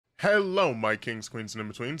Hello, my kings, queens, and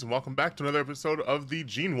in-betweens, and welcome back to another episode of the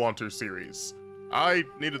JeanWanter series. I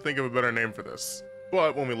need to think of a better name for this,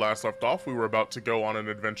 but when we last left off, we were about to go on an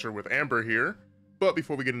adventure with Amber here. But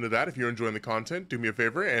before we get into that, if you're enjoying the content, do me a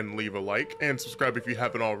favor and leave a like, and subscribe if you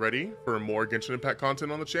haven't already for more Genshin Impact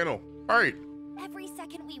content on the channel. Alright. Every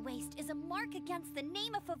second we waste is a mark against the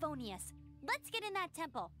name of Favonius. Let's get in that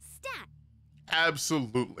temple. Stat!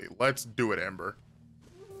 Absolutely. Let's do it, Amber.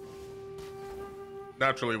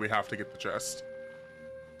 Naturally, we have to get the chest.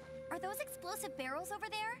 Are those explosive barrels over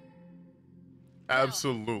there?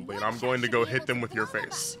 Absolutely, and I'm going to go hit them with your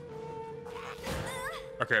face.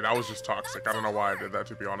 Okay, that was just toxic. I don't know why I did that,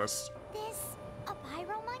 to be honest. This a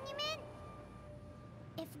pyro monument?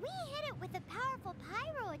 If we hit it with a powerful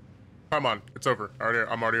pyro... Come on, it's over.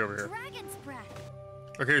 I'm already over here. Dragon's breath.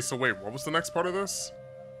 Okay, so wait, what was the next part of this?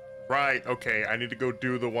 Right, okay, I need to go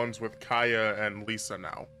do the ones with Kaya and Lisa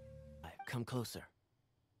now. Come closer.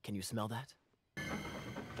 Can you smell that?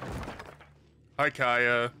 Hi,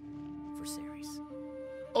 Kaya. For Ceres.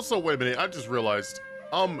 Also, wait a minute, I just realized,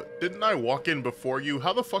 didn't I walk in before you?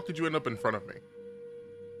 How the fuck did you end up in front of me?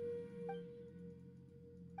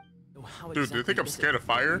 Dude, do you think I'm scared of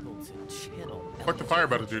fire? What's the fire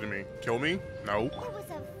about to do to me? Kill me? No.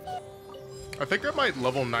 I think I might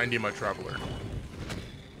level 90 my Traveler.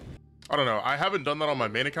 I don't know, I haven't done that on my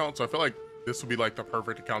main account, so I feel like this would be like the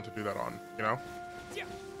perfect account to do that on, you know?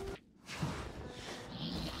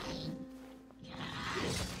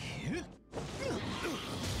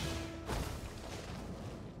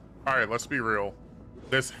 Alright, let's be real.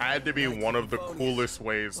 This had to be one of the coolest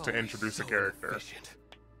ways to introduce a character.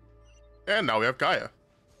 And now we have Kaya.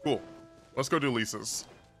 Cool. Let's go do Lisa's.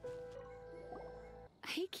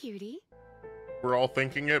 Hey, cutie. We're all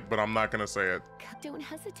thinking it, but I'm not gonna say it. Don't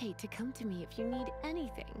hesitate to come to me if you need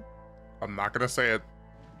anything. I'm not gonna say it.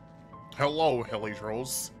 Hello, Hilly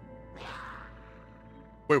Trolls.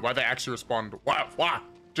 Wait, why'd they actually respond? Wow,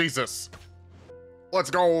 Jesus.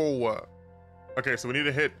 Let's go. Okay, so we need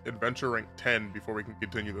to hit Adventure Rank 10 before we can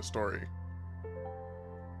continue the story.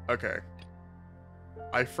 Okay.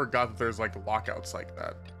 I forgot that there's like lockouts like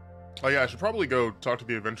that. Oh yeah, I should probably go talk to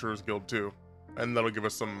the Adventurers Guild too. And that'll give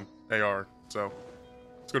us some AR, so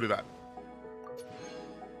let's go do that.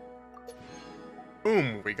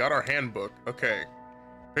 Boom, we got our handbook. Okay.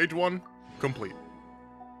 Page 1, complete.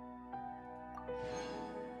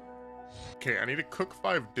 Okay, I need to cook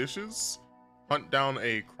 5 dishes, hunt down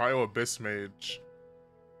a Cryo Abyss Mage,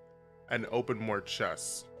 and open more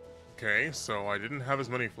chests. Okay, so I didn't have as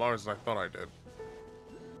many flowers as I thought I did.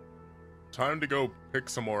 Time to go pick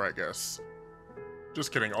some more, I guess.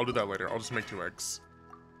 Just kidding, I'll do that later. I'll just make 2 eggs.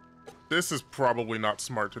 This is probably not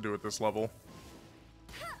smart to do at this level.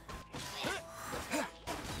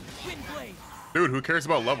 Dude, who cares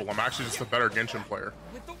about level? I'm actually just a better Genshin player.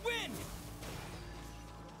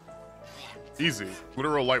 Easy.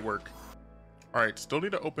 Literal light work. Alright, still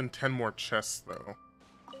need to open 10 more chests, though.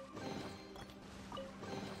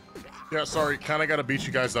 Yeah, sorry, kinda gotta beat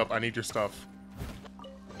you guys up. I need your stuff.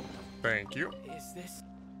 Thank you. Is this?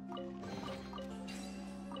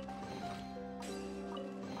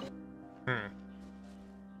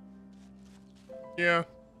 Yeah.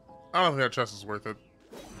 I don't think that chest is worth it.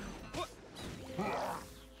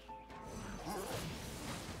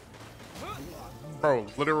 Bro,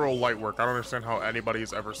 literal light work. I don't understand how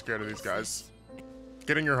anybody's ever scared of these guys.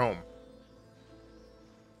 Get in your home.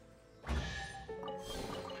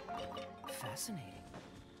 Fascinating.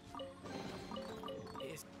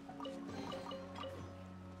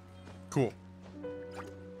 Cool.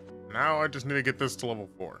 Now I just need to get this to level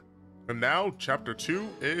 4. And now, chapter 2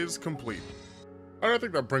 is complete. And I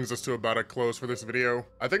think that brings us to about a close for this video.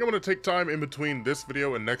 I think I'm going to take time in between this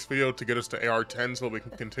video and next video to get us to AR 10 so we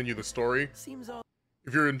can continue the story.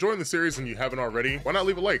 If you're enjoying the series and you haven't already, why not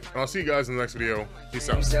leave a like? And I'll see you guys in the next video. Peace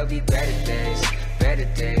out. There'll be better days,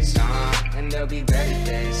 and there'll be better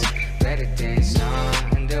days,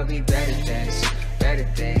 and there'll be better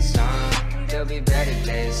days, and there'll be better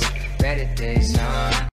days,